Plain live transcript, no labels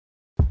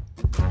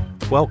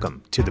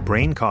Welcome to the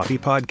Brain Coffee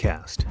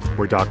Podcast,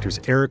 where doctors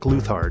Eric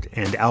Leuthardt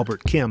and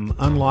Albert Kim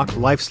unlock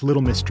life's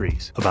little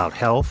mysteries about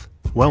health,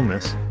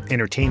 wellness,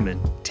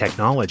 entertainment,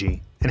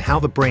 technology, and how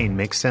the brain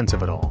makes sense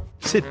of it all.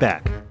 Sit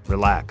back,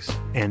 relax,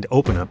 and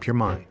open up your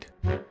mind.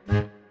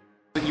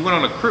 You went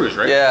on a cruise,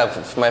 right? Yeah,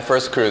 for my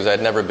first cruise.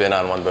 I'd never been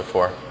on one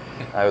before.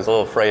 I was a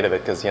little afraid of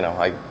it because,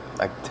 I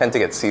tend to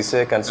get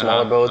seasick on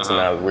smaller boats,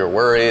 and we were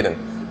worried,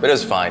 but it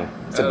was fine.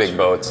 It's a big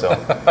boat, so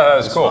that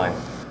was cool. Fine.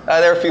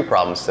 There are a few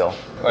problems still.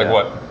 Like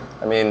what?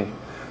 I mean,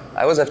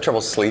 I always have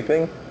trouble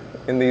sleeping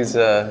in these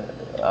whether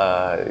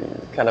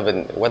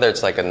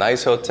it's like a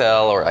nice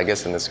hotel or I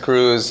guess in this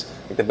cruise.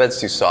 Like the bed's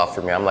too soft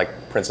for me. I'm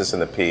like Princess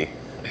and the Pea.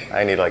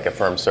 I need like a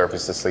firm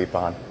surface to sleep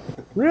on.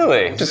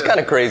 Really? Which is kind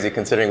of crazy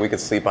considering we could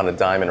sleep on a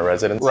dime in a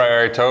residence.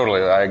 Right,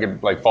 totally. I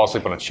could like fall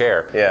asleep on a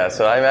chair. Yeah,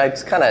 so I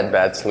just kind of had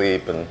bad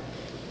sleep and,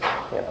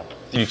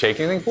 Do you take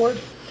anything for it?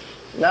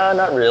 No,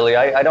 not really.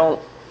 I don't.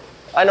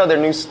 I know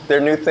they're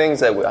new things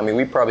that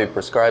we probably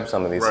prescribe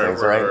some of these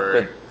things, right?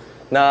 But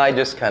no, I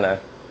just kind of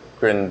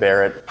grin and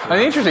bear it. And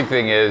the interesting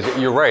thing is,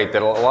 you're right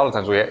that a lot of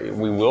times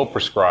we will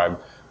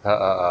prescribe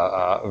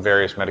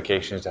various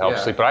medications to help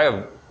sleep,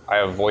 but I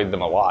avoid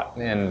them a lot.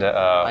 And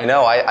I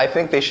know. I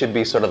think they should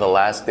be sort of the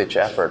last ditch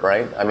effort,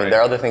 right? I mean, there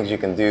are other things you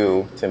can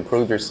do to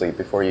improve your sleep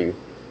before you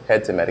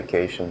head to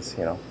medications.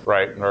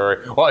 Right.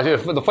 Well,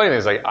 the funny thing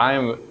is,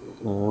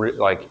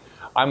 like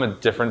I'm a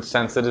different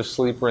sensitive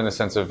sleeper in the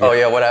sense of... Oh,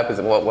 yeah, what happens?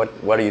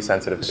 What are you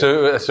sensitive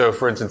to? So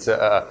for instance,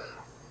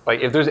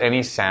 like if there's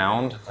any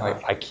sound,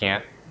 like I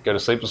can't go to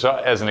sleep. So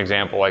as an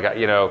example, I think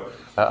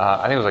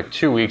it was like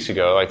 2 weeks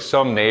ago, like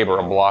some neighbor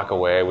a block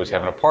away was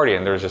having a party,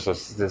 and there was just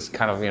this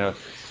kind of,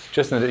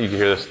 just you could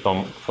hear this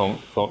thump,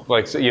 thump, thump,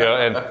 like,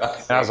 and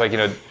I was like,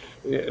 do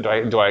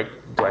I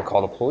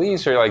call the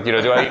police or do I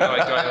notify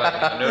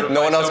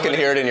no one else somebody? can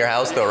hear it in your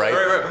house though, right?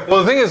 Right.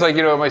 Well, the thing is,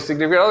 my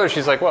significant other,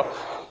 she's like, well,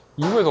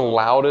 you were the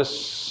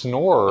loudest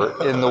snorer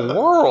in the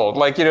world,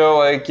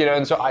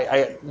 and so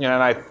I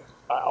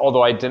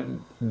although I didn't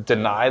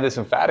deny this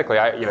emphatically,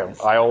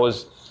 I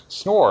always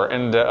snore,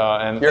 and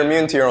you're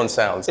immune to your own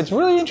sounds. It's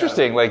really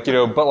interesting,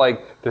 but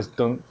like this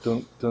dun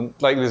dun dun,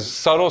 like this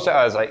subtle sound.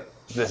 I was like,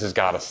 this has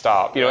got to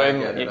stop,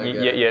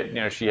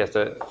 yet she has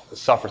to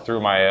suffer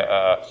through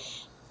my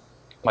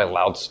my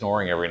loud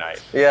snoring every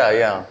night.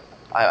 Yeah.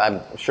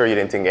 I'm sure you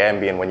didn't think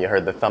Ambien when you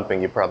heard the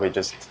thumping. You probably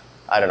just,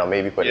 I don't know,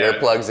 maybe put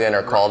earplugs in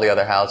or call the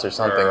other house or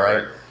something,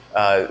 right?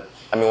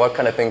 What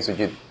kind of things would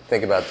you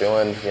think about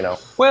doing?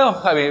 Well,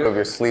 improve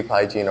your sleep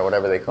hygiene or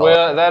whatever they call it.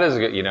 Well, that is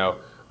good.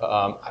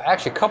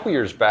 Actually, a couple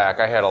years back,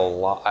 I had a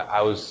lot.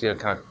 I was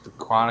kind of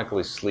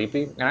chronically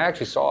sleepy, and I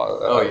actually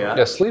saw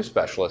a sleep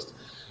specialist.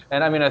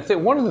 And I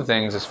think one of the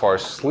things as far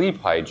as sleep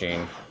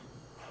hygiene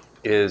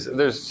is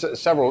there's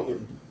several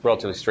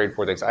relatively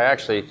straightforward things. I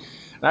actually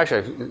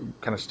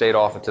kind of stayed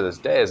off it to this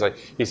day. Is like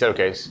he said,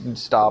 okay,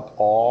 stop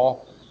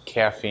all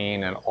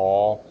caffeine and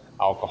all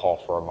alcohol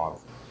for a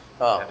month.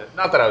 Oh,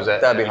 not that I was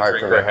that'd be hard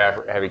for me.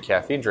 A heavy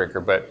caffeine drinker,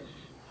 but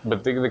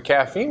the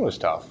caffeine was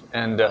tough,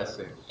 and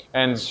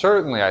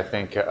certainly I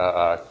think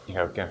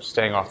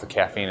staying off the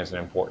caffeine is an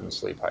important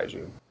sleep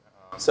hygiene.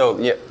 So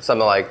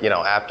something like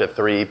after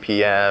 3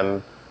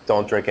 p.m.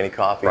 don't drink any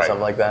coffee, something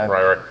like that.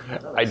 Right.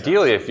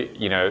 Ideally, if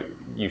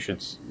you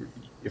should.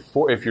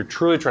 If you're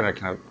truly trying to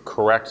kind of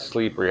correct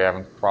sleep or you're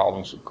having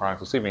problems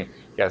chronically sleeping,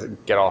 you guys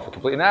get off it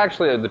completely. And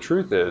actually, the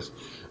truth is,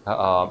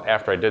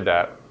 after I did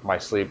that, my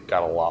sleep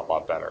got a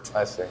lot better.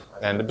 I see.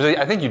 And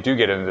I think you do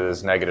get into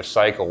this negative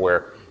cycle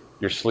where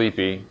you're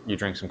sleepy, you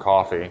drink some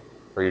coffee,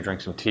 or you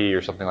drink some tea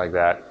or something like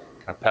that,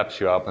 kind of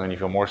peps you up, and then you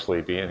feel more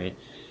sleepy, and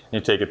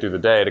you take it through the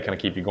day to kind of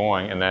keep you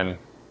going, and then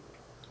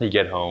you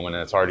get home, and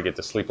it's hard to get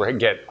to sleep or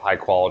get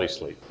high-quality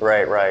sleep.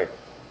 Right.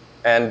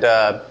 And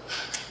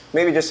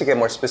maybe just to get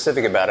more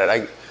specific about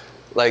it,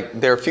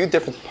 there are a few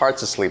different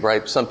parts of sleep,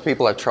 right? Some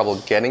people have trouble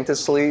getting to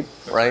sleep,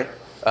 right?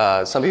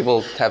 Some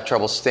people have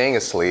trouble staying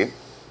asleep.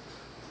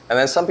 And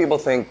then some people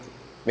think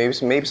maybe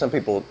some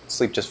people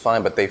sleep just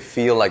fine, but they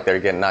feel like they're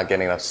not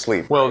getting enough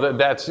sleep. Well,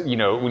 that's,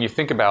 when you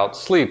think about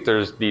sleep,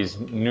 there's these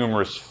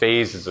numerous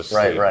phases of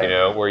sleep,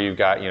 right. Where you've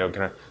got,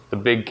 kind of the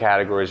big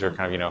categories are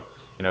kind of,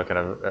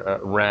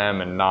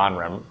 REM and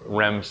non-REM.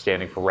 REM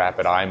standing for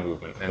rapid eye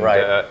movement. And,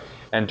 right.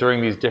 And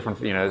during these different,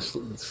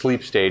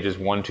 sleep stages,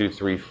 1, 2,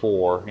 3,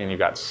 4, and you've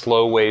got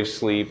slow wave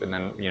sleep and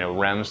then,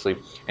 REM sleep.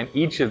 And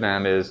each of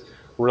them is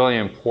really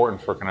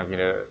important for kind of,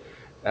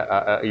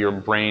 your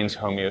brain's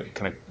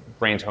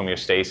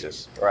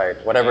homeostasis. Right.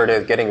 Whatever it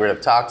is, getting rid of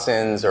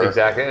toxins or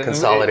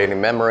consolidating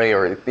memory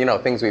or,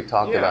 things we've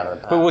talked about in the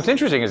past. But what's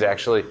interesting is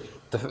actually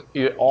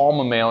all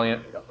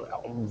mammalian,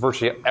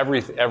 virtually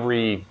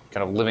every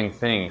kind of living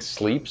thing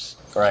sleeps.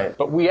 Right.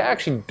 But we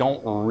actually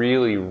don't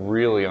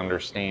really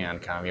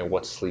understand kind of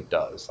what sleep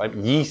does. Like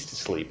yeast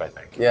sleep, I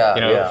think.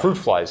 Fruit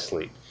flies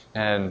sleep,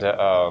 and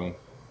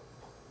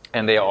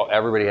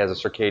everybody has a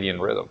circadian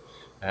rhythm.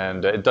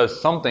 And it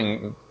does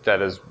something that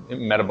is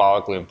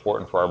metabolically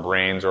important for our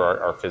brains or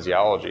our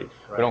physiology.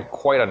 Right. We don't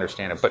quite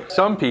understand it. But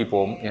some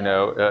people,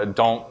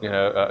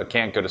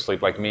 can't go to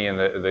sleep, like me and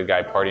the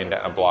guy partying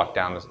down a block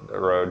down the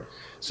road.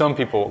 Some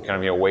people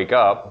kind of, wake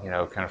up,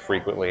 kind of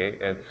frequently.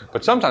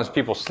 But sometimes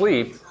people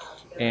sleep,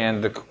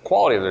 and the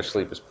quality of their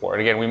sleep is poor.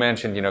 And again, we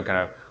mentioned, kind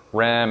of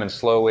REM and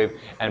slow wave,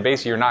 and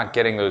basically you're not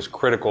getting those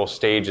critical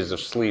stages of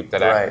sleep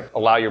that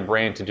allow your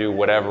brain to do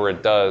whatever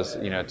it does,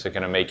 to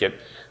kind of make it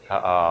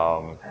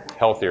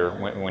healthier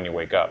when you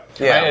wake up.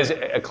 Yeah. And as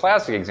a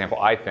classic example,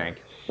 I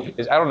think,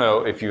 is I don't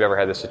know if you've ever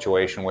had this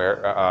situation where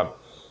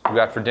you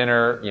got for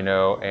dinner,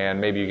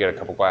 and maybe you get a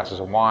couple glasses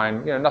of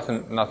wine,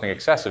 nothing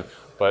excessive,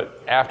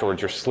 but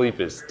afterwards your sleep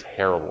is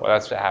terrible.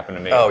 That's what happened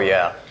to me. Oh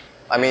yeah.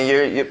 I mean,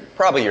 you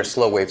probably your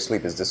slow wave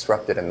sleep is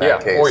disrupted in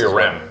that case. Or your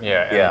REM.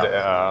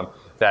 And,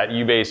 that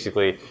you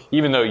basically,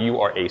 even though you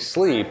are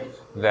asleep,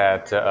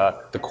 that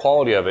the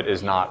quality of it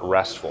is not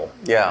restful.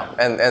 Yeah,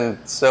 and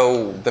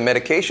so the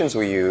medications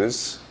we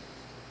use,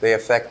 they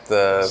affect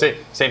the...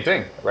 Same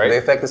thing, right? They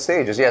affect the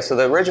stages, yeah. So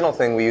the original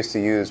thing we used to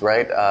use,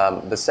 right,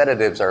 the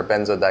sedatives are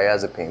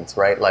benzodiazepines,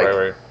 right?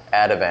 Like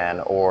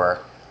Ativan or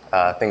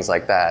things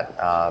like that.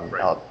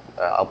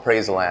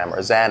 Alprazolam or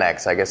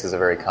Xanax, I guess, is a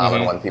very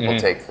common one people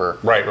take for...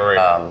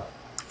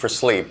 for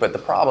sleep, but the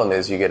problem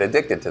is you get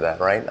addicted to that,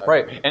 right?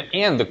 Right,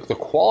 and the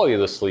quality of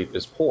the sleep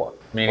is poor.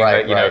 Meaning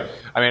that, know,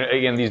 I mean,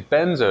 again, these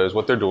benzos,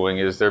 what they're doing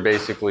is they're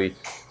basically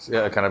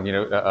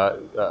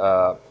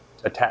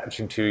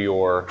attaching to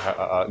your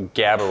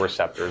GABA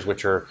receptors,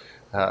 which are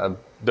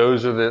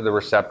those are the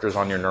receptors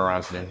on your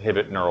neurons that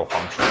inhibit neural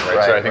function,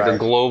 right? So I think they're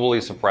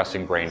globally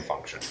suppressing brain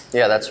function.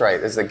 Yeah, that's right.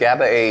 It's the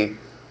GABA A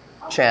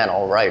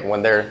channel, right?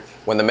 When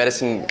the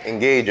medicine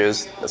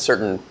engages, a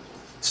certain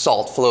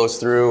salt flows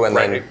through,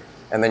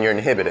 and then you're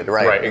inhibited,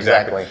 right? Right,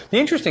 exactly. The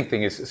interesting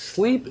thing is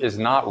sleep is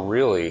not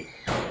really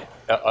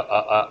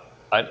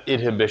an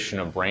inhibition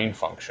of brain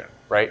function,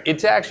 right?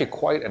 It's actually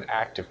quite an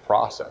active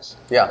process.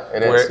 Yeah,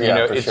 it is.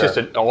 Where, it's just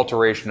an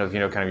alteration of,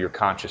 kind of your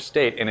conscious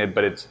state,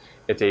 but it's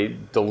a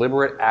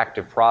deliberate,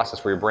 active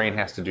process where your brain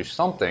has to do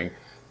something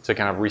to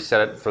kind of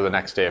reset it for the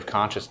next day of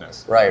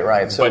consciousness.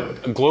 Right. So,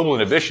 but global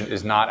inhibition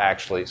is not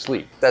actually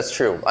sleep. That's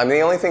true. I mean,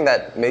 the only thing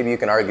that maybe you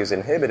can argue is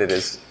inhibited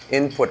is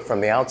input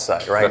from the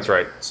outside, right? That's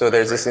right. So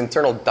there's this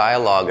internal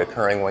dialogue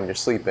occurring when you're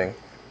sleeping,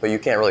 but you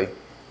can't really,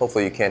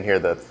 hopefully you can't hear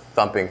the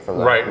thumping from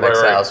the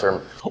next house.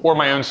 Or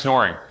my own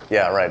snoring.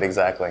 Yeah, right,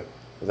 exactly.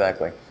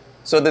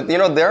 So,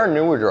 there are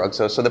newer drugs.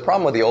 So the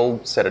problem with the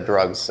old set of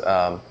drugs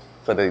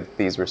for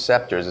these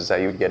receptors is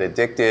that you would get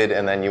addicted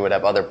and then you would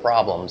have other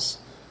problems.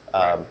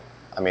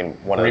 I mean,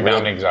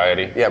 rebound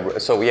anxiety. Yeah,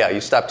 so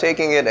you stop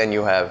taking it and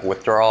you have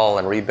withdrawal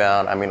and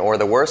rebound. I mean, or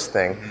the worst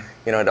thing,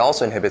 it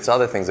also inhibits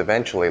other things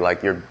eventually,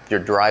 like your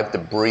drive to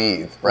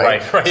breathe,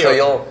 right? Right.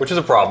 So which is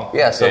a problem.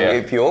 Yeah, so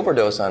if you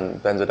overdose on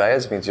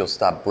benzodiazepines, you'll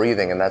stop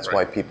breathing, and that's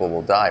why people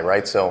will die,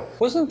 right? So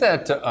wasn't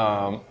that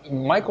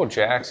Michael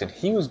Jackson?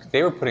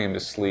 They were putting him to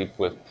sleep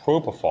with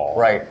propofol.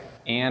 Right.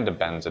 And a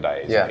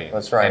benzodiazepine. Yeah,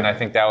 that's right. And I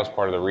think that was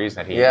part of the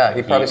reason that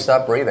he probably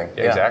stopped breathing.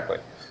 Yeah, exactly.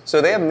 So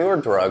they have newer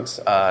drugs,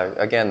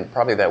 again,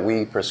 probably that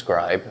we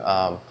prescribe,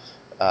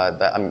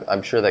 that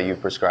I'm sure that you've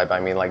prescribed. I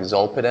mean, like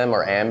Zolpidem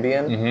or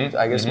Ambien,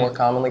 I guess more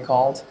commonly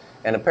called.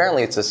 And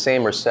apparently it's the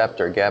same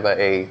receptor,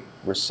 GABA A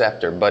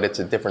receptor, but it's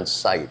a different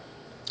site.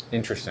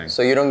 Interesting.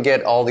 So you don't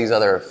get all these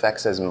other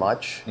effects as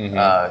much.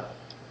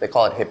 They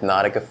call it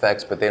hypnotic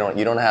effects, but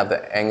you don't have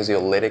the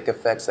anxiolytic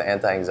effects, the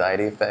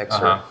anti-anxiety effects,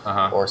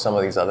 or some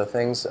of these other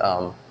things.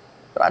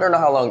 But I don't know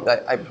how long...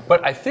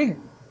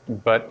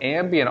 But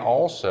Ambien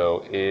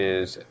also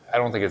is, I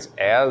don't think it's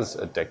as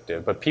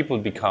addictive, but people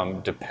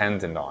become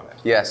dependent on it.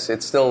 Yes,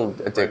 it's still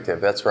addictive,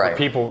 that's right.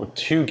 People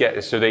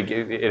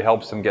it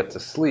helps them get to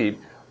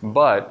sleep,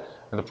 but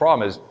the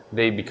problem is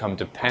they become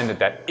dependent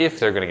that if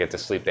they're going to get to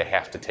sleep, they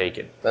have to take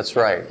it. That's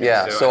right,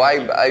 yeah. So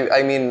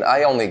I mean,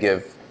 I only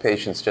give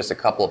patients just a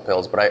couple of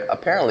pills, but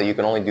apparently you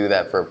can only do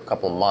that for a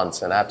couple of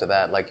months, and after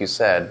that, like you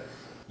said,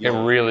 it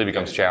really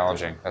becomes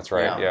challenging. That's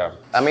right, yeah.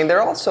 I mean,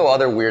 there are also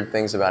other weird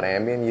things about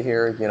Ambien you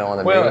hear, on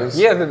the news.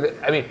 Yeah,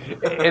 I mean,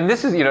 and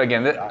this is,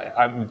 again,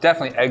 I'm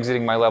definitely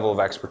exiting my level of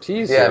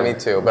expertise here. Yeah, me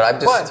too, but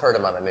I've just heard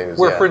them on the news.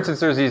 Where, for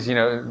instance, there's these,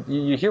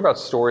 you hear about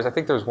stories. I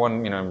think there's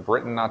one, in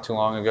Britain not too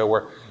long ago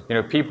where,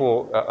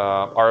 people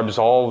are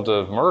absolved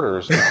of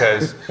murders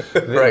because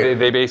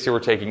they basically were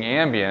taking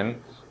Ambien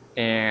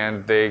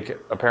and they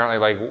apparently,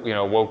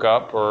 woke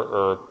up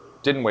or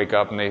didn't wake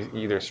up and they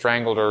either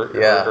strangled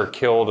or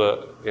killed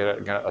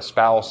a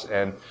spouse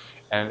and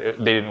they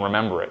didn't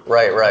remember it.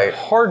 Right.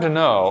 Hard to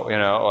know,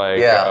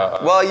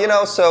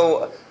 well,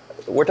 so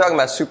we're talking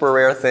about super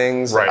rare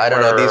things. I don't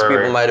know. These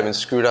people might have been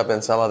screwed up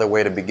in some other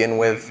way to begin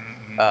with.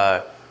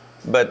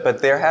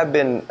 But there have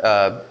been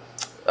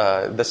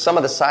some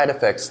of the side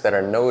effects that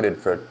are noted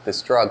for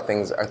this drug.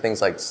 Things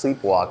like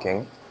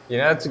sleepwalking.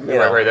 That's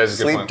right. That's a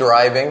good sleep point.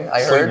 Driving.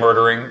 I heard sleep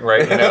murdering.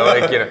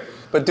 Right.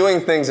 But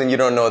doing things and you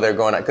don't know they're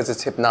going on because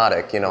it's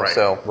hypnotic, Right.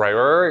 So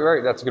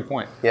Right. That's a good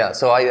point. Yeah.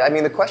 So I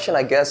mean, the question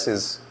I guess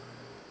is,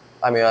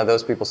 I mean, are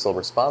those people still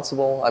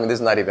responsible? I mean, this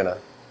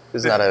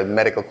is not a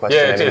medical question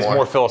anymore. It's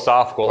more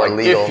philosophical. Or like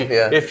legal.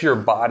 If your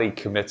body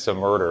commits a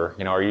murder,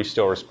 are you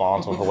still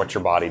responsible for what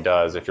your body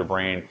does if your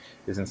brain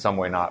is in some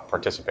way not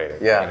participating?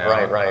 Yeah,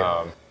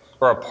 right.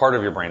 Or a part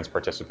of your brain's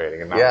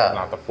participating and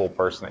not the full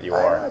person that you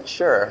are. I'm not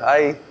sure.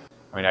 I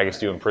guess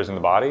do you imprison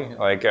the body?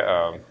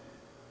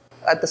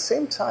 At the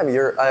same time,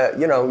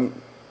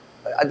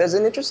 there's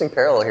an interesting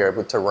parallel here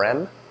to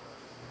REM.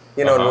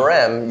 In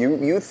REM,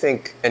 you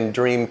think and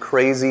dream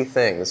crazy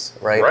things,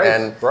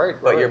 right?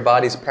 But your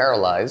body's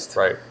paralyzed,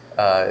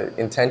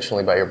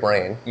 intentionally by your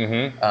brain.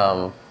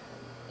 Mm-hmm.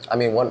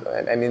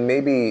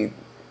 Maybe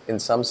in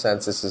some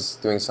sense this is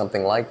doing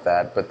something like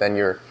that, but then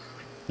you're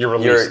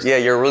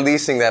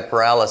releasing that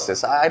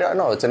paralysis. I don't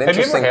know. It's an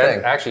interesting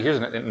thing. Actually, here's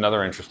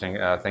another interesting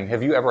thing.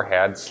 Have you ever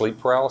had sleep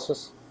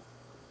paralysis?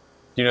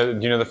 Do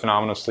you know the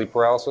phenomenon of sleep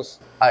paralysis?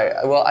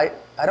 I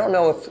don't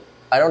know if.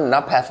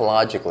 Not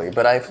pathologically,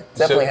 but I've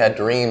definitely had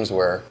dreams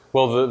where...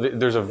 Well,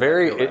 there's a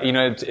very...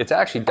 It's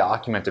actually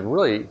documented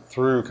really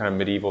through kind of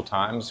medieval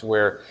times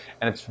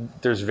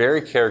there's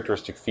very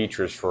characteristic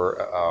features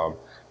for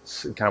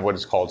kind of what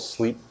is called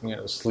sleep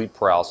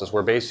paralysis,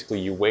 where basically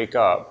you wake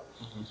up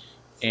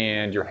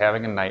and you're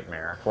having a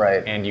nightmare,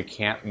 and you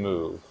can't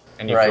move,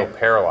 and you feel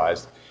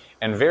paralyzed.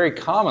 And very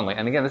commonly,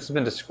 and again, this has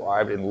been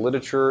described in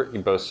literature,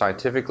 both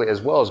scientifically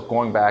as well as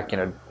going back,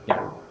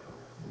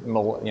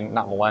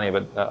 not millennia,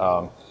 but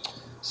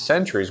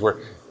centuries,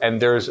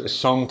 and there's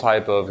some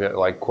type of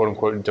quote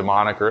unquote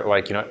demonic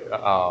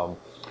or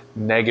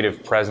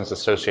negative presence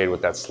associated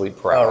with that sleep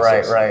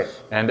paralysis. Oh, right.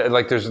 And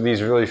there's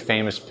these really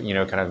famous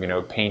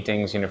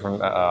paintings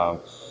from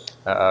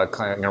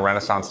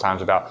Renaissance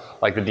times about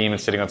the demon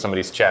sitting on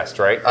somebody's chest,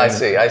 right? I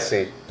see.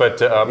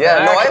 But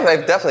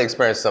I've definitely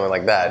experienced something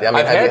like that. I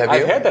mean,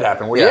 I've had that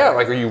happen.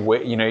 Where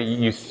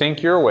you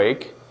think you're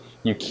awake.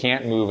 You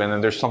can't move, and then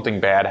there's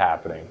something bad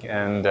happening,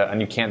 and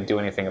you can't do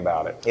anything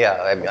about it.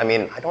 Yeah,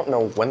 I don't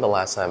know when the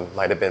last time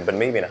might have been, but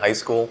maybe in high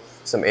school,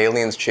 some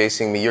aliens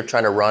chasing me. You're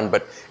trying to run,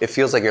 but it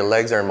feels like your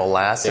legs are in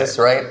molasses,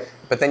 right?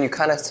 But then you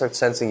kind of start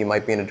sensing you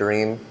might be in a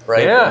dream,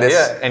 right?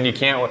 Yeah, and you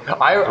can't.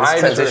 This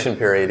transition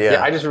period,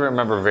 I just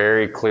remember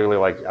very clearly,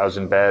 I was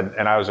in bed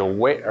and I was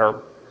awake,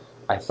 or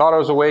I thought I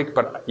was awake,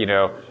 but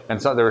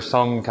and so there was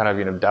some kind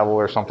of devil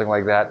or something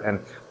like that,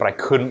 but I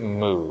couldn't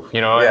move,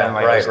 and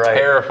I was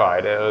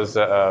terrified. It was,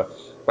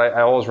 but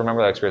I always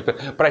remember that experience.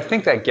 But I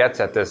think that gets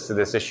at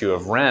this issue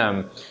of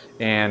REM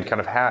and kind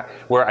of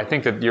where I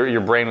think that your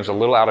brain was a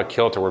little out of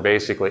kilter, where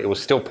basically it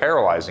was still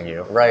paralyzing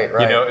you. Right.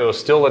 It was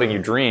still letting you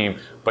dream,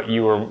 but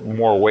you were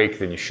more awake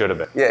than you should have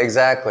been. Yeah,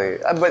 exactly.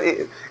 But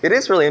it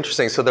is really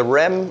interesting. So the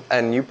REM,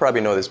 and you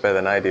probably know this better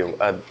than I do.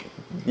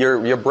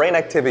 Your brain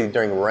activity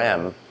during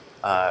REM.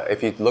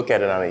 If you look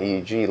at it on an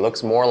EEG,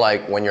 looks more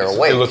like when you're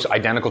awake. It looks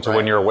identical to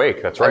when you're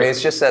awake, that's right. I mean,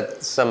 it's just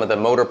that some of the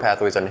motor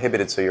pathways are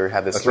inhibited, so you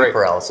have this sleep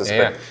paralysis.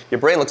 Yeah. But your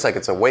brain looks like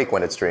it's awake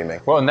when it's dreaming.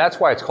 Well, and that's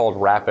why it's called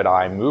rapid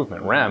eye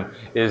movement, REM,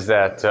 is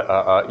that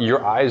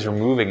your eyes are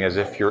moving as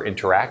if you're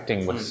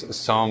interacting with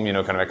some,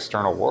 kind of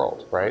external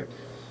world, right?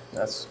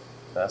 That's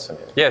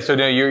fascinating. Yeah, so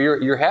now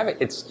you're having,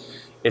 it's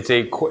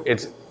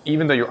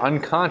even though you're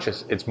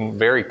unconscious, it's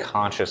very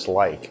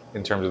conscious-like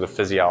in terms of the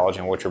physiology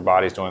and what your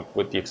body's doing,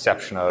 with the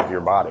exception of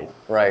your body.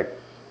 Right,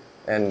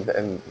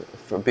 and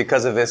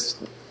because of this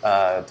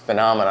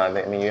phenomenon,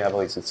 I mean, you have all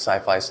these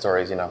sci-fi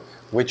stories,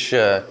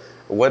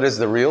 what is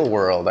the real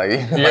world? Is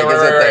it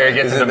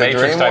the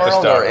Matrix type of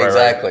stuff?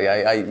 Exactly,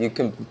 you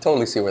can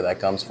totally see where that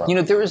comes from.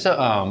 There was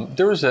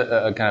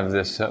a kind of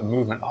this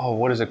movement. Oh,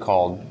 what is it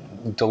called?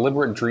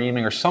 Deliberate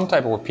dreaming, or some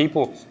type of where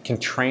people can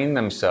train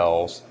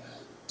themselves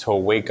to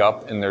wake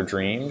up in their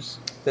dreams.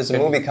 There's a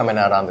movie coming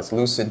out on this,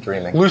 lucid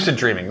dreaming. Lucid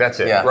dreaming,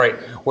 that's it, right.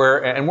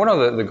 And one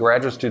of the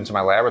graduate students in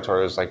my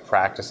laboratory was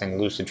practicing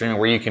lucid dreaming,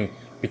 where you can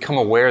become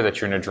aware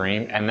that you're in a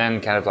dream, and then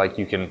kind of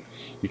you can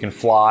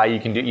fly, you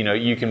can do,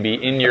 you can be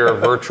in your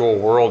virtual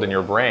world in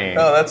your brain.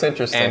 Oh, that's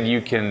interesting. And you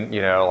can,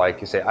 you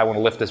say, I want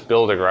to lift this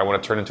building, or I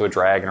want to turn into a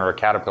dragon or a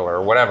caterpillar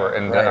or whatever,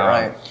 and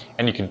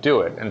and you can do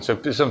it. And so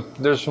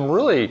there's some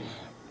really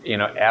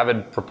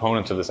avid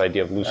proponents of this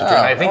idea of lucid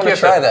dreaming. I think you have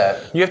to try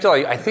that. You have to,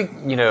 I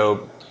think, we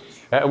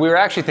were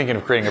actually thinking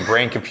of creating a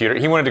brain computer.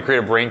 He wanted to create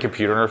a brain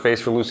computer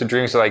interface for lucid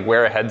dreaming, so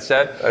wear a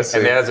headset,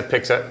 and as it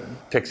picks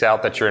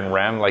out that you're in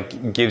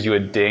REM, gives you a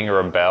ding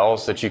or a bell,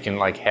 so that you can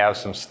have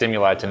some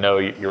stimuli to know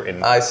you're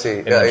in. I see.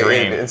 In the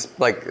dream. It's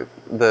like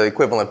the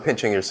equivalent of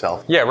pinching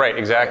yourself. Yeah, right.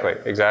 Exactly.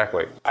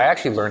 I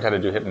actually learned how to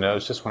do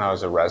hypnosis when I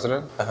was a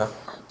resident,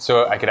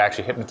 so I could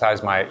actually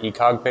hypnotize my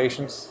ECOG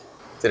patients.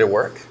 Did it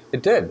work?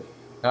 It did.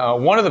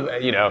 One of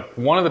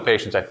the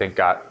patients I think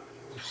got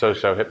so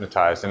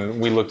hypnotized,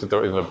 and we looked at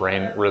the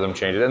brain rhythm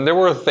changes, and there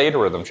were theta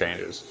rhythm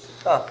changes.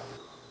 Huh.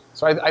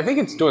 So I think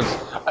it's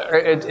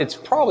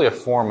probably a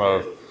form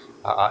of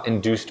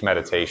induced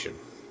meditation.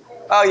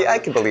 Oh yeah, I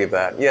can believe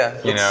that. Yeah.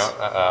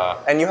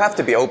 And you have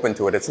to be open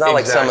to it. It's not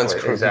like someone's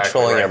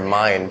controlling your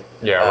mind.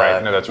 Yeah,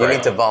 right. No, that's right. You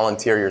need to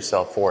volunteer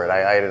yourself for it.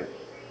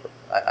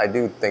 I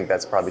do think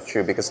that's probably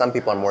true because some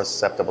people are more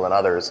susceptible than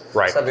others.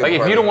 Right. Like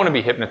if you don't want to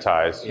be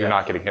hypnotized, you're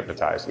not getting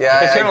hypnotized.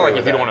 Yeah, it's kind of like if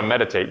you that. don't want to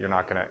meditate, you're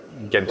not going to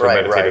get into a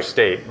meditative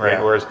state, right?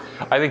 Yeah. Whereas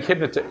I think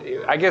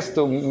I guess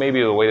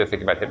maybe the way to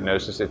think about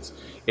hypnosis,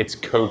 it's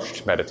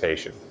coached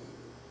meditation.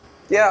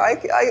 Yeah,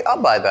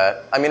 I'll buy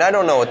that. I mean, I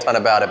don't know a ton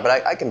about it,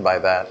 but I can buy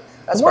that.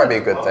 That's probably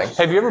a good thing.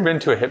 Have you ever been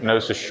to a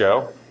hypnosis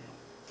show?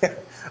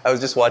 I was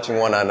just watching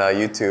one on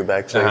YouTube,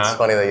 actually. It's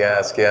funny that you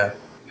ask, yeah.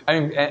 I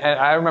mean, and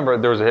I remember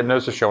there was a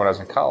hypnosis show when I was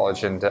in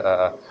college, and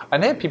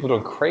they had people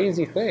doing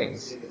crazy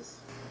things.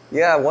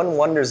 Yeah, one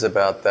wonders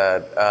about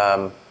that,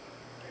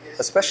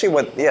 especially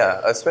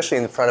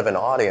in front of an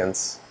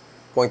audience,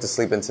 going to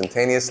sleep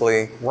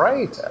instantaneously.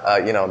 Right.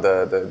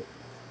 The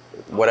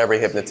what every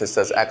hypnotist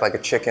says, act like a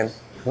chicken.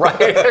 Right,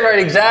 right,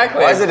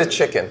 exactly. Why is it a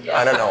chicken?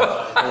 I don't know.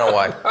 I don't know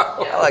why.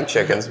 I like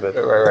chickens, but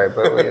right.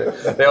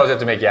 But they always have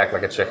to make you act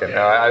like a chicken.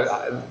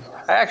 I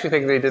actually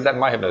think they did that in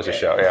my hypnosis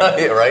show. Yeah.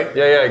 Yeah, right?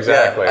 Yeah,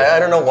 exactly. Yeah, I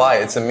don't know why.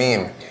 It's a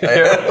meme.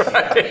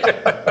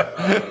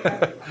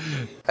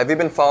 Have you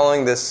been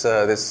following this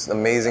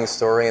amazing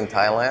story in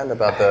Thailand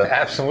about the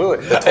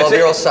absolutely the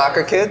 12-year-old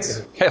soccer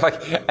kids?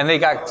 Yeah, and they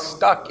got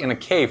stuck in a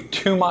cave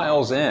 2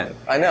 miles in.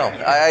 I know.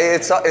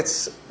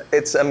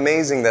 It's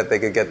amazing that they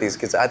could get these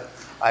kids.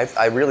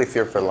 I really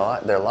fear for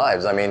their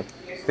lives. I mean,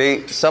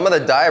 some of the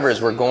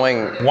divers were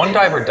going... One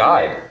diver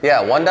died.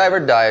 Yeah, one diver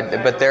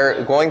died, but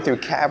they're going through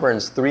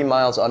caverns 3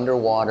 miles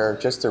underwater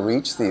just to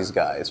reach these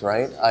guys,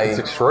 right? It's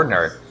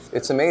extraordinary.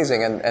 It's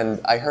amazing, and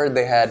I heard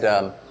they had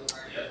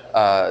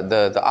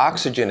the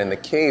oxygen in the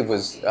cave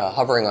was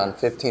hovering on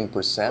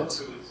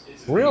 15%.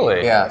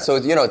 Really? Yeah, so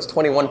it's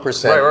 21%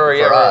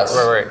 for us.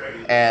 Right.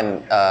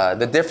 And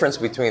the difference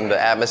between the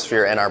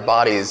atmosphere and our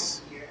bodies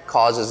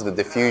causes the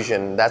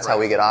diffusion. That's how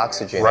we get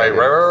oxygen. Right.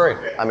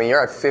 I mean,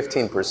 you're at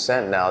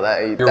 15% now.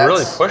 That's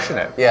really pushing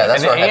it. Yeah,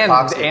 that's our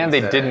hypoxia. And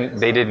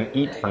they didn't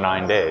eat for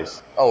 9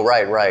 days. Oh,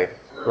 right.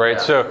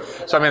 Right. So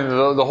I mean,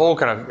 the whole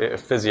kind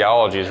of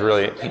physiology is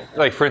really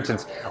like, for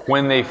instance,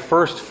 when they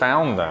first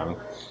found them,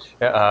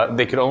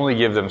 they could only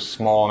give them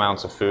small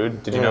amounts of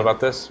food. Did you know about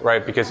this?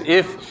 Right, because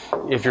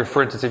if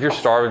you're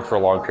starving for a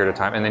long period of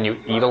time and then you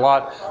eat a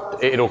lot,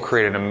 it'll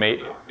create an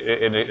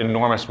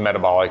enormous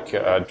metabolic.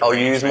 You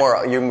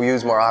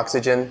use more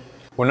oxygen.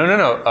 Well,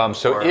 no.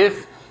 So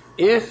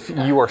if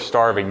you are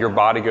starving, your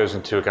body goes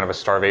into a kind of a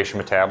starvation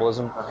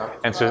metabolism,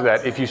 and so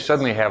that if you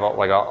suddenly have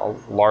a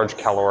large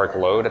caloric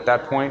load at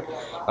that point,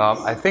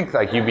 I think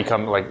like you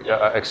become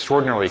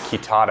extraordinarily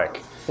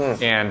ketotic.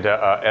 And it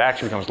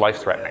actually becomes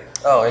life-threatening.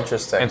 Oh,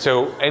 interesting. And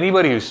so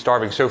anybody who's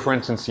starving, so for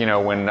instance,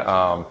 when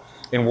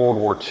in World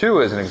War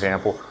II, as an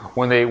example,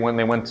 when they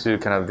went to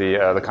kind of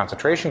the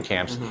concentration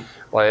camps,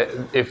 like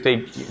if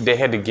they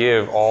had to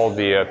give all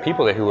the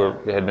people who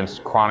had been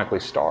chronically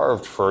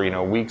starved for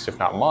weeks, if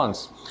not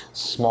months,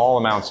 small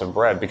amounts of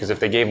bread, because if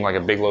they gave them like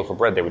a big loaf of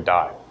bread, they would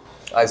die.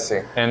 I see.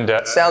 And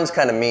sounds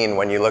kind of mean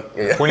when you look.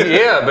 But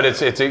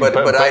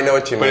I know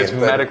what you mean. But it's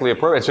medically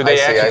appropriate. So they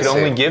could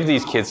only give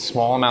these kids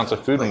small amounts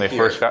of food when they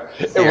first found.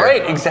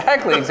 Right,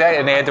 exactly. And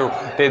they had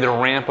to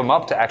ramp them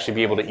up to actually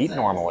be able to eat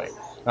normally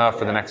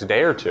for the next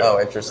day or two. Oh,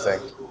 interesting.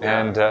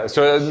 And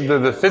so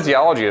the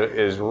physiology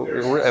is,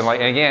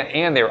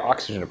 and they're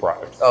oxygen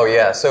deprived. Oh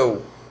yeah.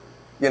 So,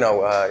 in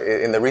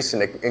the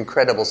recent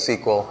incredible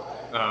sequel,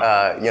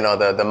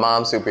 the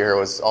mom superhero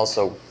was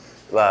also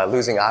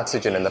losing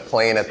oxygen in the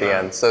plane at the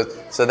end. So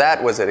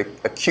that was an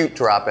acute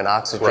drop in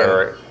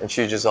oxygen, and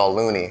she was just all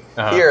loony.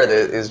 Here it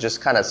is just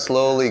kind of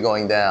slowly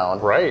going down,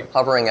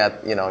 hovering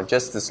at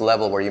just this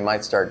level where you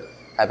might start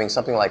having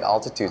something like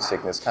altitude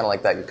sickness, kind of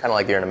like that. Kind of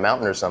like you're in a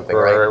mountain or something,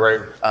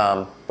 right?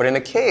 But in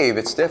a cave,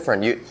 it's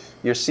different.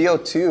 Your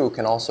CO2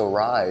 can also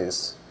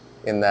rise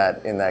in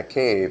that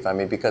cave. I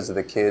mean, because of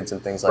the kids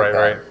and things like that.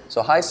 Right.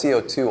 So high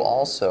CO2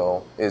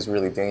 also is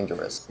really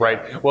dangerous.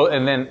 Right. Well,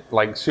 and then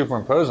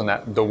superimpose on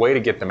that, the way to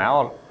get them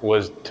out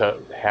was to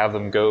have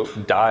them go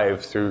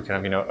dive through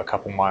kind of a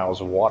couple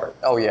miles of water.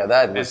 Oh yeah,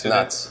 that was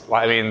nuts.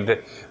 I mean,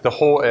 the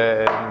whole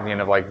a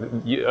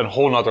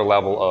whole nother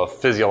level of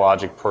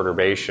physiologic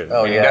perturbation.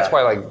 Oh yeah. That's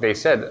why they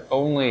said there's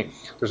only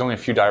a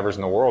few divers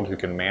in the world who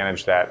can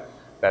manage that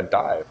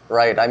dive.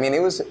 Right. I mean,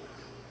 it was.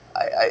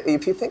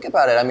 If you think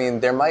about it, I mean,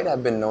 there might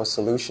have been no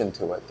solution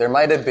to it. There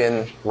might have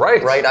been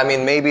right. I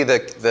mean, maybe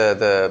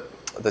the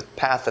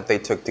path that they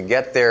took to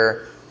get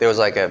there was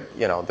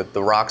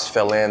the rocks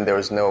fell in. There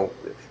was no.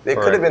 It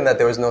could have been that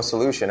there was no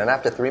solution. And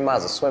after 3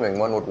 miles of swimming,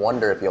 one would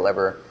wonder if you'll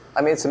ever. I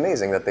mean, it's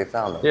amazing that they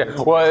found them.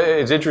 Yeah. Well,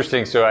 it's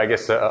interesting. So I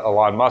guess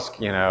Elon Musk,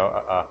 was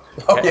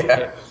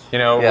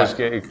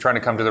trying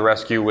to come to the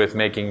rescue with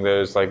making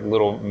those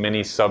little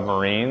mini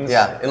submarines.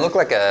 Yeah, it looked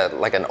like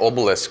an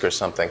obelisk or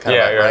something.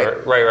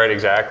 Right,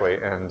 exactly.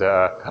 And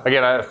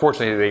again,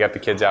 fortunately, they got the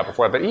kids out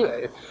before. But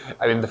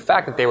the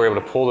fact that they were able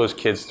to pull those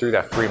kids through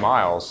that 3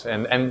 miles,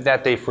 and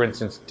that they, for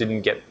instance,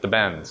 didn't get the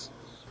bends.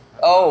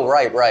 Oh,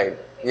 right.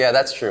 Yeah,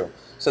 that's true.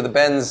 So the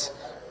bends.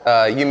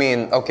 You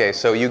mean, okay,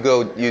 so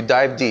you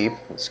dive deep,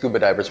 scuba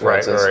divers for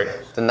instance.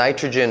 The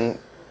nitrogen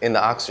in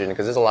the oxygen,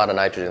 because there's a lot of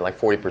nitrogen, like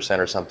 40%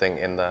 or something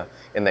in the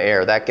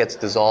air, that gets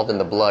dissolved in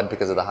the blood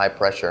because of the high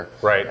pressure.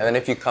 Right. And then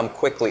if you come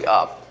quickly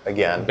up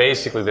again,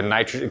 basically the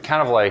nitrogen,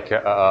 kind of like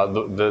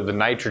the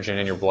nitrogen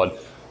in your blood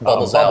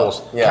bubbles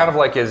kind of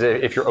like as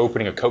if you're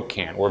opening a Coke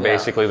can, where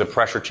basically the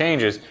pressure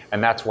changes,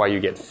 and that's why you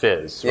get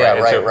fizz. Right?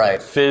 Yeah,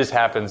 right. Fizz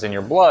happens in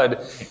your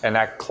blood, and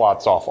that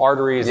clots off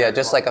arteries. Yeah,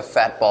 just like a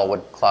fat ball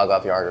would clog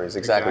off your arteries.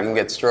 Exactly. You can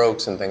get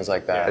strokes and things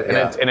like that.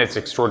 Yeah. And it's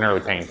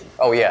extraordinarily painful.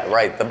 Oh yeah,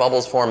 right. The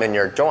bubbles form in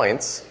your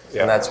joints,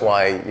 and that's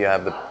why you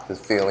have the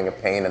feeling of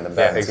pain in the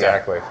bends. Yeah,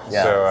 exactly.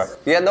 Yeah.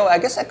 So, I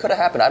guess that could have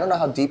happened. I don't know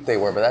how deep they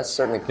were, but that's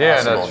certainly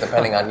possible,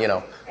 depending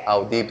on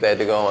how deep they had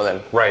to go. And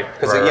then,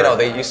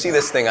 because you see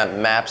this thing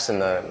on maps in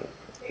the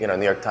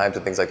New York Times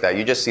and things like that.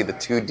 You just see the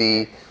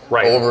 2D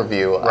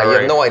overview. You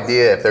have no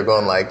idea if they're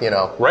going like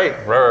Right.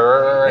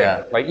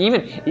 Yeah. Like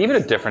even a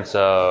difference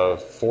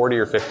of 40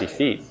 or 50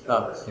 feet.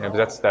 That's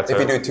if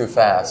you do it too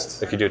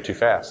fast. If you do it too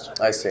fast.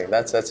 I see.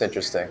 That's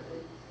interesting.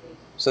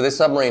 So this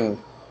submarine,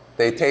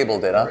 they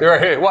tabled it, huh?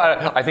 Right.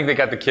 Well, I think they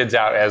got the kids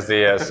out as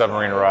the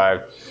submarine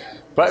arrived.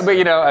 But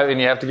you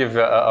have to give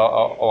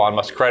Elon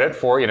Musk credit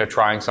for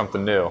trying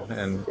something new.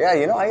 And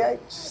I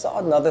saw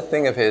another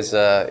thing of his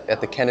at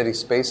the Kennedy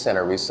Space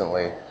Center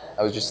recently.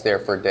 I was just there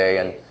for a day,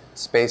 and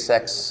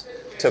SpaceX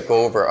took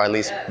over, or at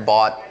least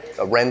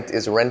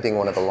is renting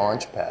one of the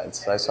launch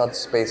pads. So I saw the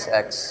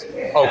SpaceX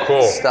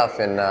stuff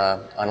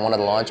on one of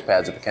the launch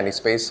pads at the Kennedy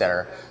Space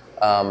Center.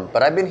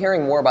 But I've been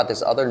hearing more about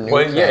this other new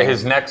thing. Yeah,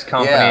 his next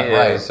company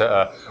is,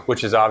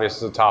 which is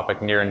obviously a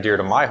topic near and dear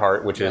to my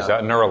heart, which is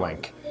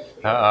Neuralink.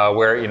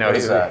 Where what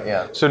is that?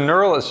 Yeah. So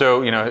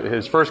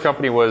his first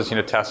company was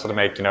Tesla to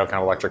make kind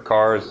of electric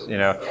cars.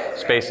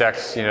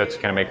 SpaceX to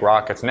kind of make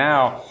rockets.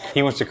 Now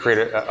he wants to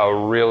create a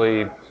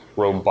really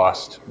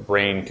robust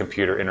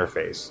brain-computer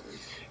interface,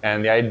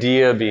 and the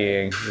idea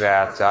being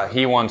that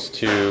he wants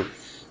to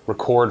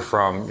record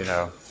from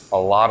a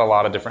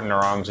lot of different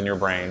neurons in your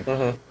brain,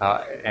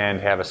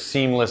 and have a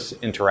seamless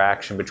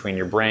interaction between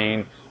your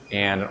brain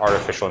and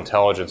artificial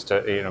intelligence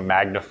to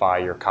magnify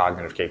your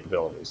cognitive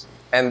capabilities.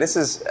 And this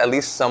is at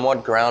least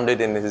somewhat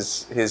grounded in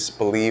his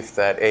belief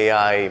that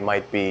AI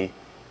might be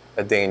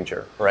a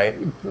danger, right?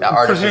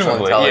 Artificial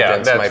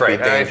intelligence might be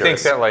dangerous. And I think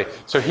that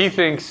so he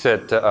thinks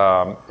that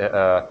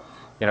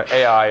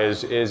AI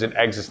is an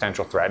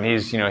existential threat, and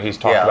he's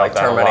talked about like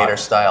that Terminator a lot.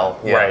 Style.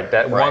 Yeah, right.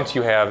 That once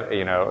you have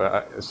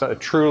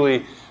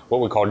truly what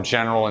we call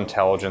general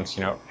intelligence,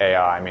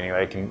 AI, meaning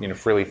they can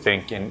freely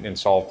think and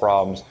solve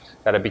problems,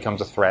 that it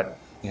becomes a threat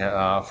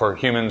for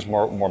humans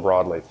more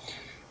broadly.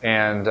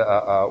 And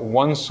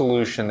one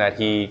solution that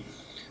he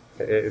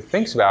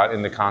thinks about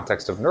in the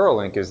context of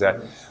Neuralink is that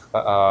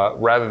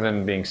rather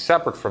than being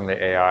separate from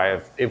the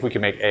AI, if we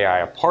can make AI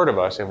a part of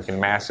us and we can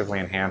massively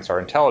enhance our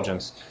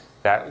intelligence,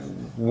 that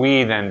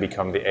we then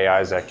become the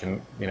AIs that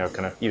can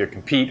kind of either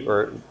compete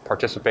or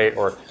participate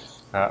or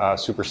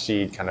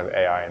supersede kind of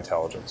AI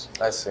intelligence.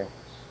 I see.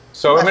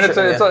 So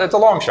it's a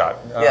long shot.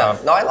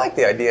 No, I like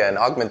the idea, and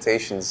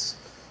augmentations.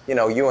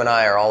 You and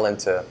I are all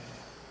into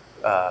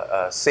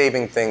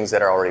saving things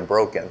that are already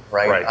broken,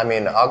 right? I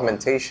mean,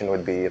 augmentation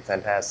would be a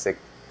fantastic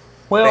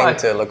thing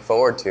to look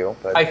forward to.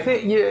 But I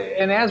think,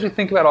 and as we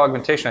think about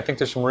augmentation, I think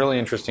there's some really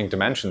interesting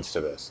dimensions to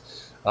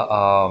this.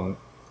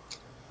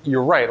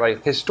 You're right.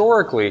 Like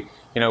historically,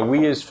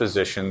 we as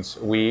physicians,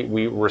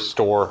 we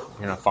restore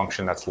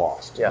function that's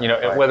lost.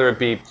 Whether it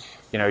be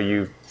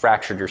you've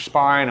fractured your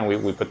spine and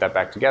we put that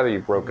back together.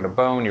 You've broken a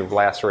bone. You've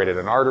lacerated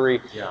an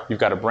artery. You've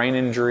got a brain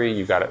injury.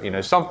 You've got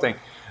something.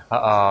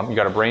 You've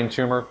got a brain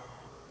tumor.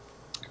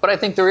 But I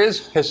think there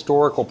is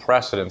historical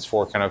precedence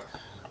for kind of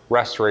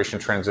restoration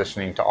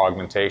transitioning to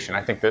augmentation.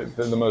 I think that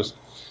the most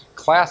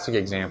classic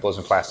example is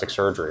in plastic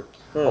surgery.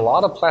 A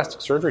lot of plastic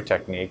surgery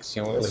techniques,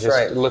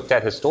 looked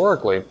at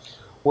historically,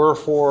 were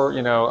for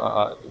kind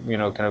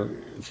of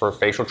for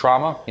facial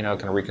trauma,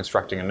 kind of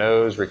reconstructing a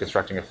nose,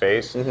 reconstructing a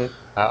face. A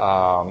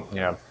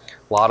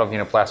lot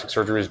of plastic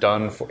surgery is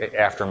done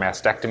after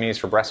mastectomies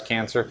for breast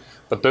cancer,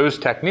 but those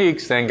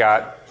techniques then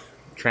got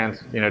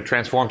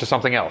transformed to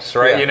something else,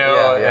 right?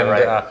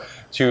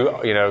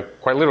 To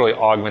quite literally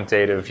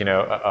augmentative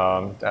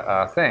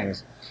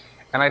things.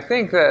 And I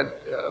think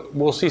that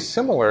we'll see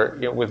similar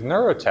with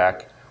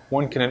neurotech.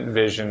 One can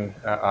envision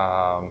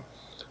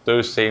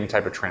those same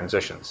type of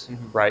transitions,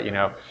 right?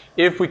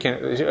 If we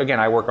can, again,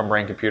 I work on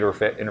brain-computer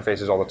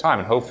interfaces all the time,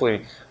 and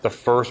hopefully the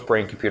first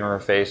brain-computer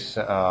interface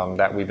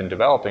that we've been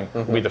developing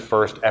will be the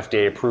first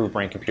FDA-approved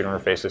brain-computer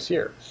interface this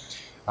year.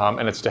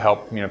 And it's to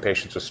help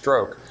patients with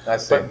stroke. I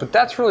see. But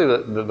that's really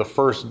the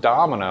first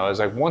domino. Is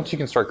like once you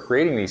can start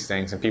creating these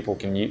things and people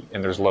can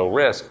and there's low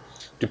risk,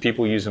 do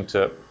people use them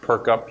to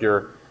perk up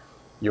your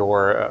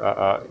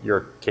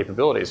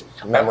capabilities?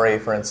 Memory,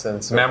 for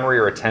instance. Memory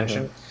or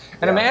attention.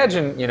 And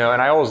imagine, and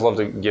I always love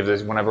to give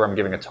this whenever I'm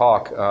giving a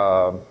talk.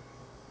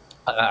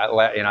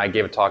 I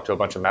gave a talk to a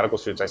bunch of medical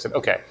students. I said,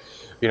 okay,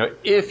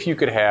 if you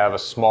could have a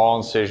small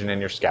incision in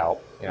your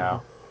scalp,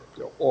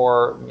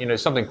 or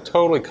something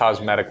totally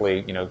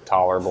cosmetically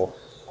tolerable,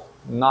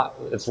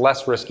 it's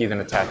less risky than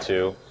a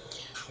tattoo,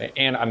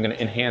 and I'm going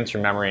to enhance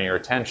your memory and your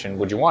attention.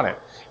 Would you want it?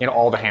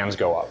 All the hands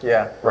go up.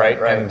 Yeah. Right.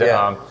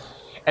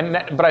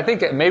 And but I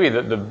think maybe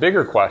the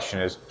bigger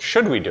question is,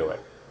 should we do it?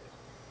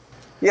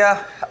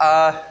 Yeah.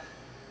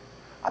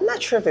 I'm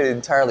not sure if it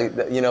entirely,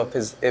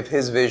 if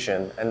his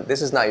vision, and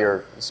this is not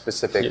your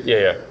specific.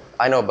 Yeah.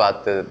 I know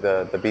about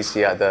the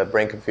BCI, the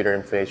brain-computer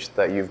interface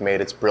that you've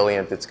made. It's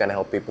brilliant. It's going to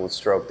help people with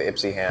stroke, the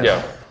IPSI hand.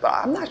 Yeah. But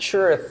I'm not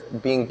sure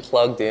if being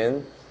plugged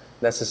in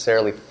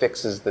necessarily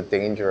fixes the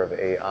danger of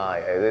AI.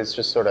 It's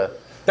just sort of.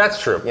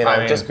 That's true.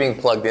 Just being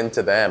plugged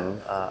into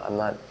them. I'm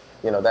not.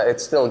 That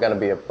it's still going to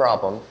be a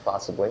problem,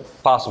 possibly.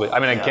 Possibly.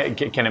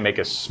 Can it make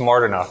us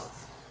smart enough?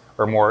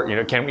 Or more,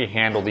 can we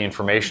handle the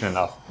information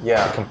enough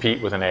to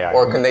compete with an AI?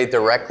 Or can they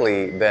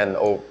directly then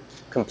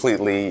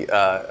completely, turn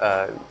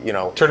us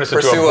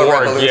pursue into a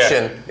board?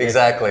 revolution? Yeah.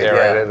 Exactly.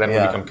 Right. Then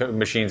we become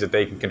machines that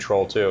they can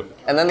control too.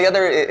 And then the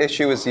other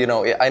issue is,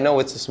 I know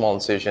it's a small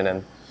incision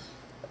and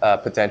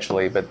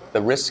potentially, but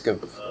the risk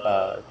of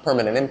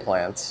permanent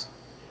implants,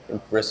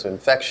 risk of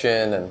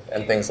infection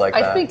and things like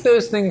that. I think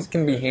those things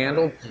can be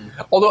handled.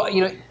 Although,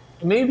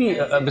 maybe,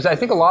 because I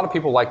think a lot of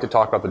people like to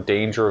talk about the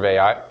danger of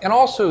AI and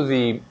also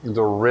the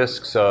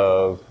risks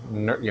of,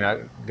 for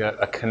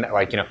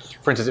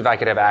instance, if I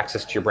could have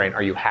access to your brain,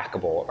 are you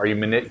hackable?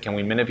 Can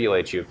we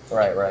manipulate you?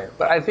 Right.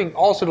 But I think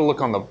also to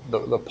look on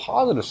the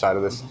positive side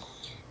of this,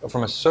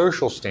 from a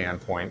social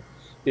standpoint,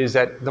 is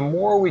that the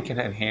more we can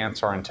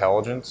enhance our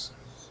intelligence,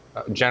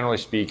 generally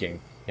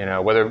speaking,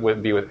 whether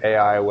it be with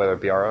AI, whether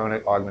it be our own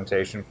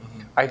augmentation,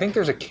 I think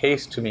there's a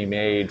case to be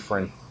made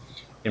for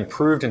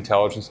improved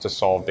intelligence to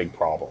solve big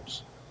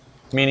problems.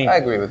 Meaning, I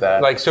agree with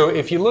that. So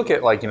if you look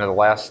at the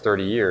last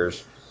 30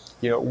 years,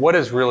 what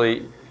is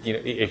really,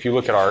 if you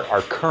look at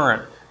our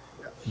current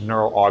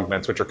neural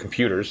augments, which are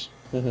computers,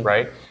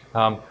 right?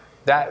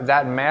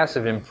 That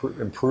massive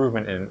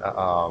improvement in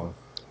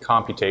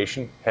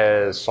computation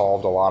has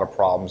solved a lot of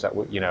problems that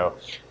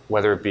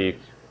whether it be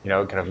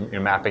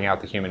mapping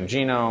out the human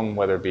genome,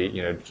 whether it be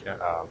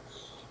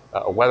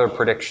a weather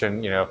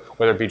prediction,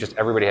 whether it be just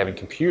everybody having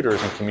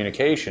computers and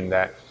communication,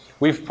 that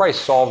we've probably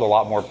solved a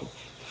lot more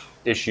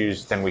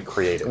issues than we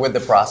created. With the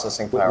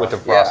processing power. With the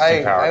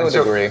processing power. I would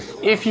agree.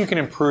 If you can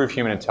improve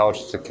human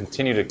intelligence to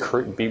continue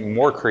to be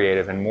more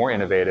creative and more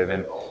innovative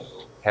and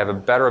have a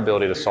better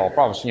ability to solve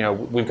problems,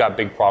 we've got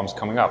big problems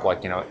coming up,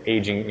 like,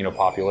 aging,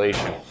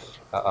 population.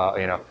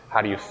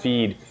 How do you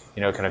feed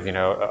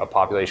a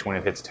population when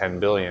it hits 10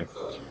 billion?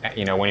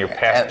 When you're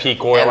past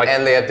peak oil.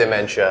 And they have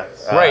dementia,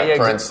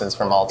 for instance,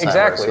 from Alzheimer's.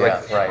 Exactly.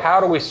 How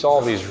do we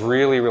solve these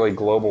really, really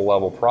global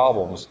level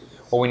problems?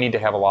 Well, we need to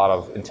have a lot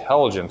of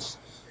intelligence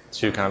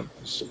to kind of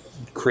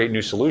create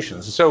new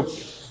solutions.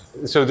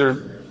 So there,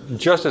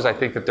 just as I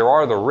think that there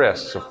are the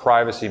risks of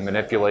privacy,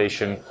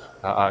 manipulation,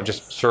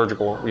 just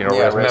surgical,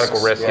 risk,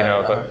 medical risk,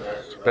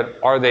 but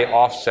are they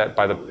offset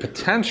by the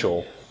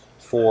potential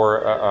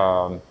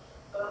for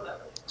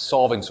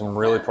solving some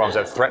really problems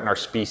that threaten our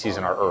species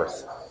and our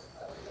Earth?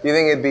 Do you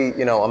think it'd be,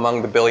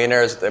 among the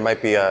billionaires, there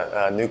might be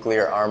a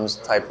nuclear arms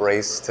type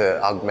race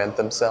to augment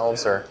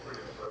themselves, or?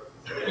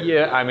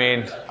 Yeah,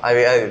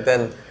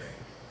 then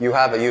you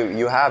have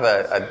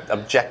an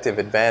objective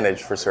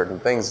advantage for certain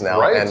things now,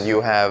 right. And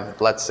you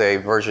have, let's say,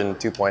 version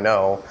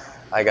 2.0.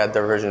 I got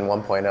the version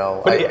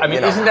 1.0. But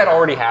isn't that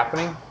already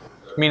happening?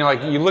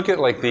 You look at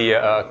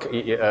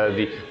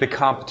the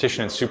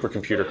competition in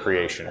supercomputer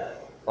creation.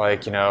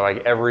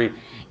 Every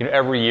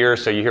year or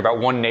so, you hear about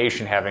one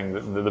nation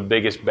having the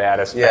biggest,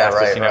 baddest,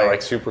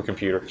 fastest,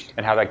 supercomputer,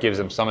 and how that gives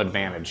them some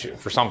advantage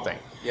for something.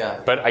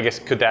 Yeah. But I guess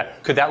could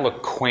that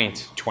look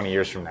quaint 20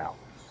 years from now?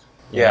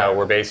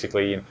 Where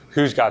basically,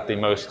 who's got the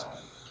most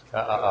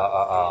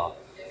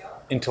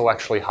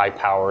intellectually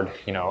high-powered,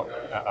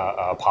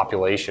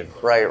 population?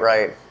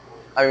 Right.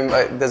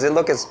 Does it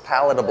look as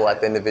palatable at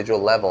the individual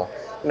level?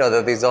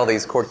 There's all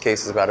these court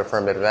cases about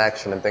affirmative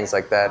action and things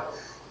like that.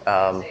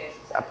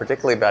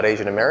 Particularly about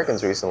Asian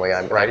Americans recently,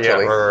 at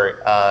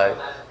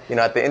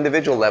the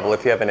individual level,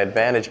 if you have an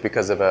advantage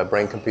because of a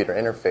brain-computer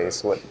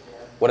interface, what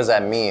does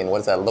that mean? What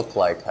does that look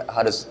like?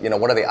 How does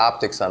what are the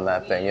optics on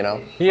that thing?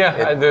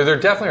 Yeah, there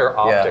definitely are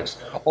optics.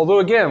 Yeah. Although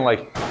again,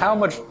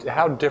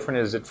 how different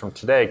is it from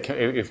today?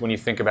 When you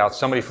think about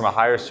somebody from a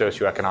higher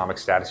socioeconomic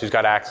status who's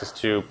got access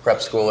to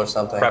prep school or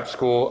something,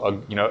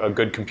 a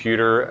good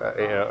computer,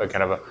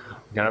 a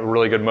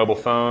really good mobile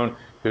phone,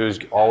 who's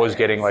always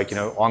getting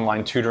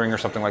online tutoring or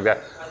something like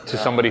that, to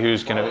somebody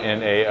who's kind of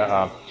in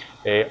a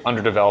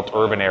underdeveloped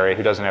urban area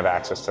who doesn't have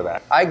access to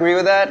that. I agree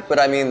with that, but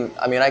I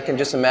can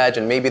just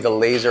imagine maybe the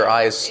laser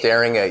eyes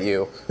staring at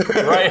you,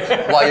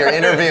 right, while you're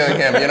interviewing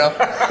him.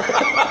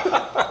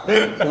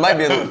 It might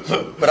be,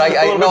 but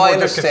I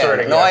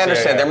understand. No, I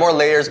understand. There are more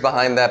layers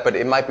behind that, but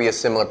it might be a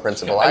similar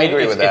principle. I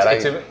agree with that.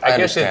 I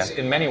guess it's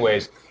in many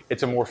ways.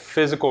 It's a more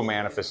physical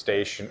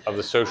manifestation of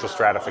the social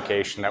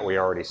stratification that we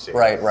already see.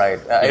 Right.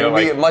 It would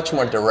be much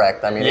more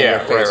direct. In your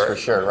face for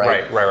sure,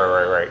 right?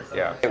 Right.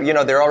 Yeah.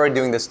 They're already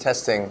doing this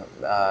testing,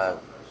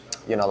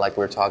 like we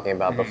were talking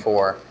about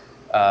before,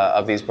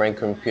 of these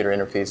brain-computer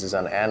interfaces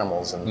on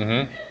animals,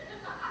 and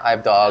I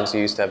have dogs.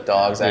 You used to have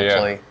dogs,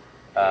 actually.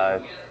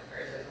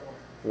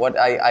 What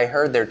I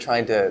heard, they're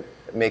trying to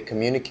make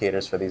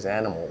communicators for these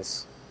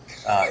animals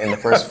in the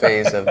first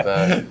phase of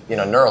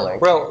Neuralink.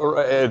 Well,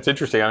 it's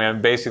interesting. I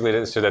mean,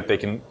 basically, so that they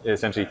can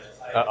essentially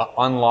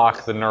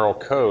unlock the neural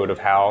code of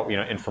how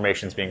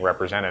information is being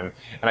represented.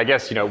 And I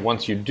guess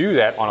once you do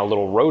that on a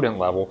little rodent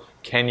level,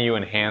 can you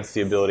enhance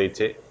the ability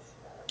to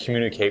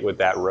communicate with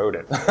that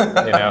rodent?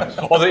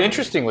 Although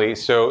interestingly,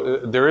 so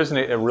there is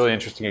a really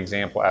interesting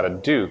example out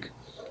of Duke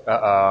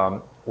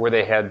where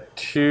they had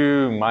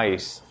 2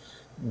 mice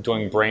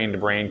doing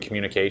brain-to-brain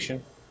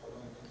communication.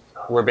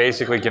 We're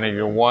basically going to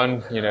do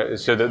one,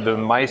 so the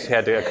mice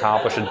had to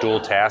accomplish a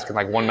dual task, and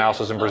like one mouse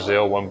was in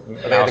Brazil,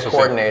 they had to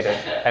coordinate it.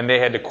 And they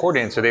had to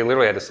coordinate, so they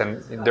literally had to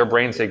send, their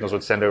brain signals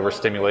would send over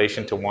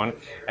stimulation to one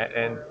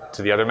and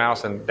to the other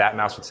mouse, and that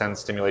mouse would send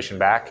stimulation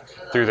back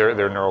through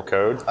their neural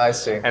code. I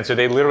see. And so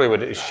they literally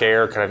would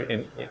share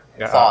kind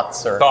of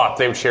thoughts.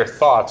 They would share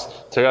thoughts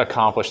to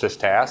accomplish this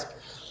task.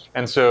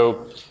 And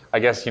so I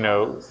guess,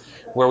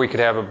 where we could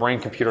have a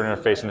brain-computer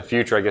interface in the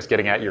future, I guess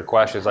getting at your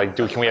questions, like,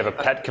 can we have a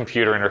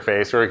pet-computer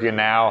interface, or can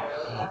now,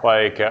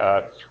 like,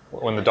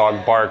 when the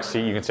dog barks,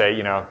 you can say,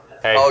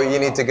 hey. Oh, you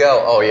need to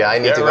go. Oh, yeah, I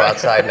need to go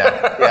outside now.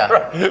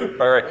 Yeah.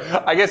 Right.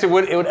 I guess it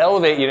would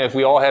elevate, if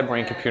we all had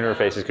brain-computer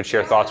interfaces, could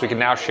share thoughts. We can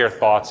now share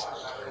thoughts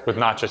with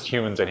not just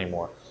humans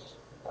anymore.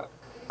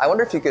 I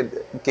wonder if you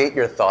could gate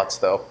your thoughts,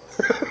 though.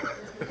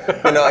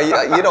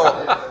 You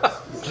don't.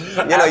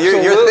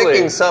 You're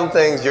thinking some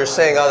things, you're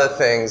saying other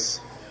things.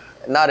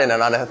 Not in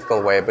an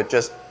unethical way, but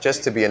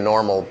just to be a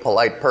normal,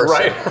 polite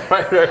person.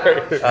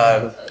 Right.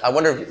 I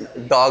wonder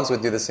if dogs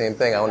would do the same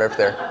thing. I wonder if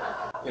they're...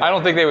 I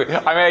don't think they would.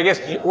 I mean, I guess,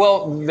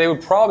 they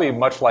would probably,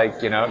 much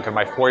like,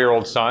 my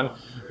 4-year-old son,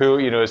 who,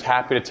 is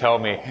happy to tell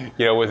me,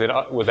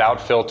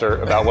 without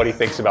filter about what he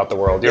thinks about the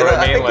world. You know what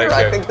I mean?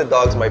 I think the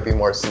dogs might be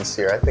more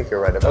sincere. I think you're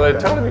right about that. They'd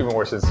totally be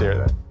more sincere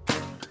then.